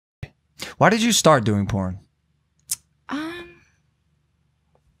Why did you start doing porn? I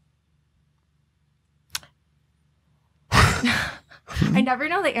never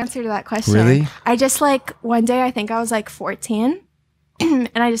know the answer to that question. Really? I just like one day, I think I was like 14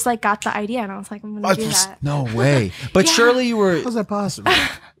 and I just like got the idea and I was like, I'm going to do that. No way. But surely you were. How's that possible?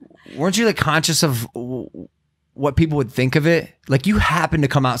 Weren't you like conscious of what people would think of it? Like you happened to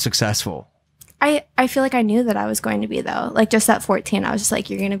come out successful. I feel like I knew that I was going to be though. Like just at 14, I was just like,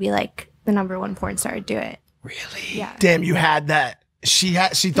 you're going to be like the #1 porn star. Do it. Really? Yeah. Damn, you had that. She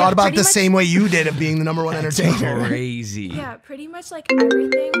thought about the same way you did of being the #1 entertainer. Crazy. Yeah, pretty much like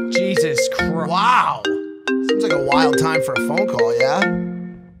everything. Jesus Christ. Wow. Seems like a wild time for a phone call, yeah?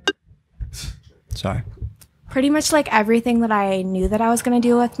 Sorry. Pretty much like everything that I knew that I was going to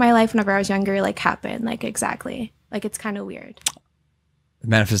do with my life whenever I was younger, like happened. Like exactly. Like it's kind of weird.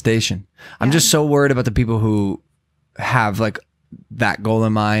 Manifestation. I'm just so worried about the people who have like that goal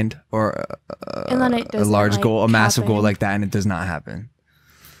in mind or and then it a large like, goal, a massive happen. goal like that, and it does not happen.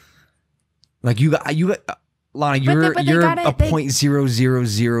 Like you got Lana, you're a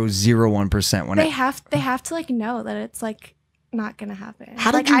 0.00001% when they have to like know that it's like not gonna happen.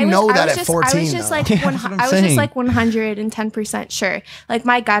 How did like, you know that at 14? I was just like Yeah, I was just like 110% sure. Like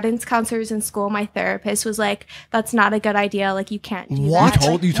my guidance counselors in school, my therapist was like, "That's not a good idea. Like you can't do what?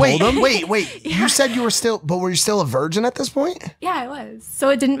 that." You told them? Wait. Yeah. You said you were still, but were you still a virgin at this point? Yeah, I was. So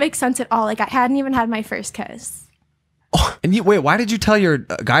it didn't make sense at all. Like I hadn't even had my first kiss. And wait, why did you tell your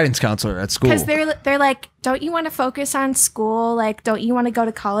guidance counselor at school? Because they're like, don't you want to focus on school? Like, don't you want to go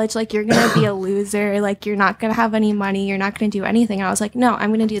to college? Like, you're gonna be a loser. Like, you're not gonna have any money. You're not gonna do anything. And I was like, no,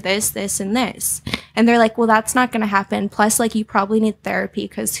 I'm gonna do this, this, and this. And they're like, well, that's not gonna happen. Plus, like, you probably need therapy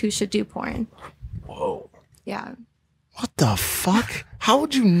because who should do porn? Whoa. Yeah. What the fuck? How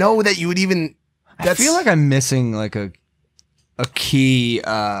would you know that you would even? I feel like I'm missing like a key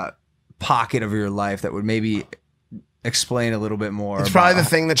pocket of your life that would maybe explain a little bit more. It's probably the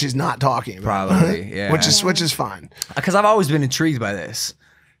thing that she's not talking about. Probably, yeah. which is fine. Because I've always been intrigued by this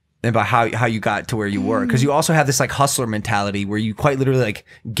and by how you got to where you were. Because you also have this like hustler mentality where you quite literally like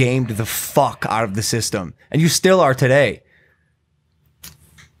gamed the fuck out of the system, and you still are today.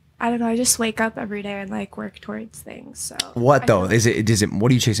 I don't know. I just wake up every day and like work towards things. So What though? Is it? What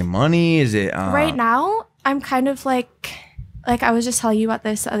are you chasing? Money? Is it? Right now, I'm kind of like I was just telling you about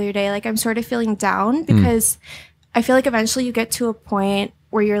this the other day. Like I'm sort of feeling down because I feel like eventually you get to a point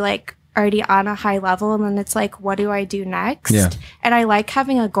where you're like already on a high level and then it's like, what do I do next? Yeah. And I like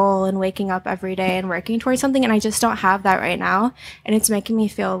having a goal and waking up every day and working towards something. And I just don't have that right now. And it's making me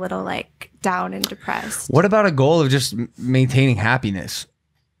feel a little like down and depressed. What about a goal of just maintaining happiness?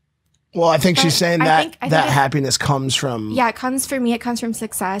 Well, I think she's saying I think happiness comes from. Yeah, it comes from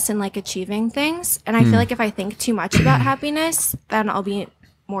success and like achieving things. And I feel like if I think too much about happiness, then I'll be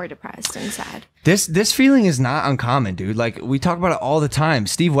more depressed and sad. This feeling is not uncommon, dude. Like we talk about it all the time.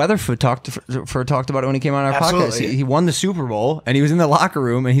 Steve Weatherford talked about it when he came on our podcast. He won the Super Bowl and he was in the locker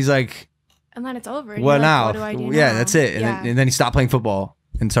room and he's like, and then it's over. What like, now? What do I do Yeah, now? that's it. Yeah. And then he stopped playing football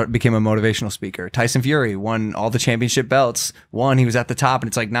and became a motivational speaker. Tyson Fury won all the championship belts. He was at the top, and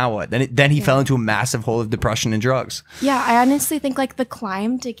it's like, now what? Then he fell into a massive hole of depression and drugs. Yeah, I honestly think like the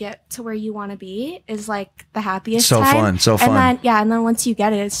climb to get to where you want to be is like the happiest So time. fun. And then once you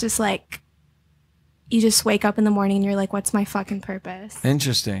get it, it's just like you just wake up in the morning and you're like, what's my fucking purpose?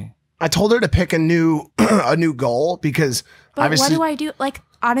 Interesting. I told her to pick a new goal because But obviously. what do I do? Like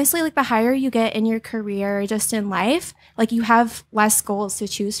honestly, like the higher you get in your career or just in life, like you have less goals to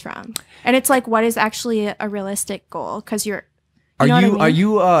choose from. And it's like, what is actually a realistic goal? Because do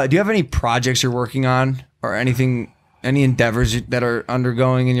you have any projects you're working on or anything, any endeavors that are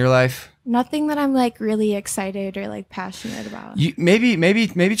undergoing in your life? Nothing that I'm like really excited or like passionate about.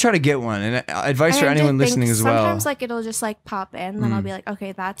 Maybe try to get one. And advice for anyone listening as well. Sometimes like it'll just like pop in, then I'll be like,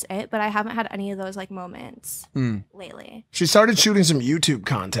 okay, that's it. But I haven't had any of those like moments lately. She started shooting some YouTube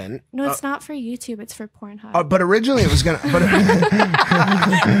content. No, it's not for YouTube. It's for Pornhub. But originally it was gonna.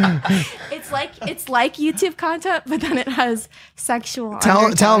 It's like YouTube content, but then it has sexual. Tell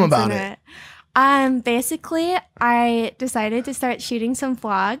them about it. Basically, I decided to start shooting some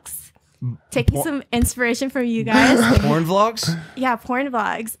vlogs. Taking some inspiration from you guys. Porn vlogs? Yeah, porn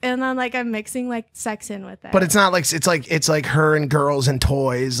vlogs. And then like I'm mixing like sex in with it. But it's not like it's like her and girls and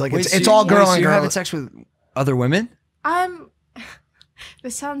toys. Like it's all girl and you're girl. having sex with other women?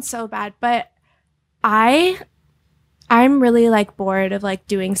 This sounds so bad, but I'm really like bored of like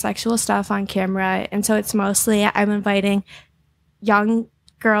doing sexual stuff on camera, and so it's mostly I'm inviting young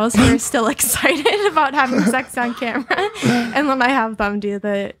girls who are still excited about having sex on camera, and then I have them do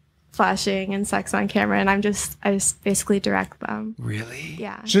the flashing and sex on camera, and I just basically direct them. Really?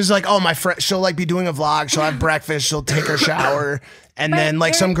 Yeah. She's like, oh, my friend, she'll like be doing a vlog, she'll have breakfast, she'll take her shower, and then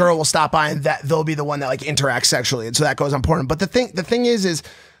like some girl will stop by and that they'll be the one that like interacts sexually, and so that goes on porn. But the thing is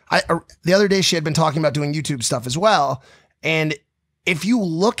the other day she had been talking about doing YouTube stuff as well, and if you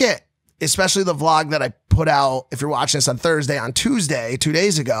look at especially the vlog that I put out, if you're watching this on Thursday, on Tuesday, 2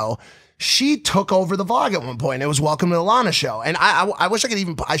 days ago, she took over the vlog at one point. It was Welcome to the Lana Show. And I wish I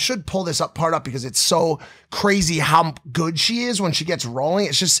could I should pull this part up because it's so crazy how good she is when she gets rolling.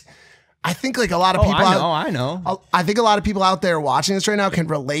 It's just, I think like a lot of people. I know. I think a lot of people out there watching this right now can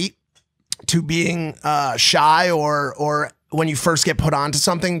relate to being shy or when you first get put onto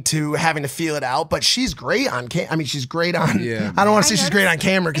something to having to feel it out. But she's great on I mean, she's great on, I don't want to say she's great on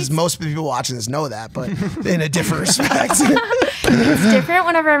camera because most people watching this know that, but in a different respect. It's different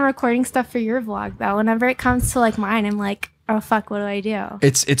whenever I'm recording stuff for your vlog though. Whenever it comes to like mine, I'm like, oh fuck, what do I do?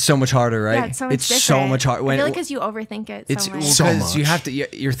 It's so much harder, right? Yeah, it's so much different. So much harder. I feel like because you overthink it so much. Because you have to,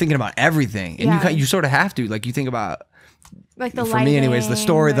 you're thinking about everything. And you sort of have to, like you think about, like the for lighting, me anyways, the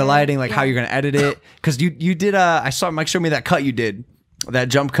story, the lighting, like how you're gonna edit it. Because you did I saw Mike show me that cut you did, that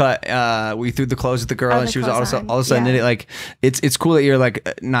jump cut where you threw the clothes at the girl and she was all of a sudden in it. Like it's cool that you're like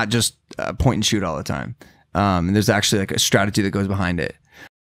not just point and shoot all the time. And there's actually like a strategy that goes behind it.